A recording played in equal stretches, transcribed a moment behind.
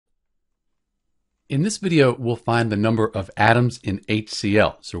In this video, we'll find the number of atoms in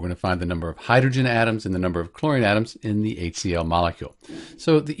HCl. So we're going to find the number of hydrogen atoms and the number of chlorine atoms in the HCl molecule.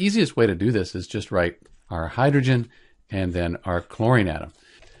 So the easiest way to do this is just write our hydrogen and then our chlorine atom.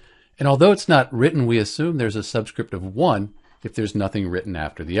 And although it's not written, we assume there's a subscript of 1 if there's nothing written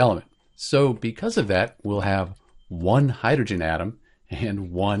after the element. So because of that, we'll have one hydrogen atom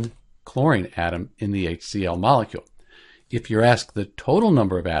and one chlorine atom in the HCl molecule. If you're asked the total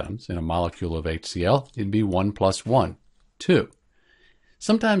number of atoms in a molecule of HCl, it'd be 1 plus 1, 2.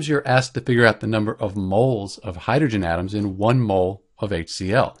 Sometimes you're asked to figure out the number of moles of hydrogen atoms in 1 mole of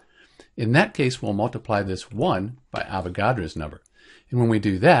HCl. In that case, we'll multiply this 1 by Avogadro's number. And when we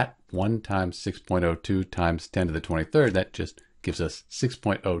do that, 1 times 6.02 times 10 to the 23rd, that just gives us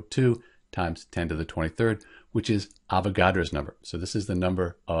 6.02 times 10 to the 23rd, which is Avogadro's number. So this is the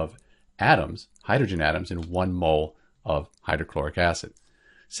number of atoms, hydrogen atoms, in 1 mole of hydrochloric acid.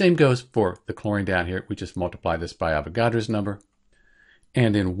 Same goes for the chlorine down here. We just multiply this by Avogadro's number.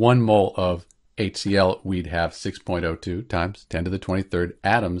 And in 1 mole of HCl, we'd have 6.02 times 10 to the 23rd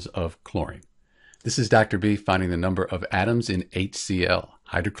atoms of chlorine. This is Dr. B finding the number of atoms in HCl,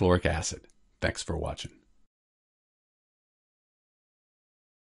 hydrochloric acid. Thanks for watching.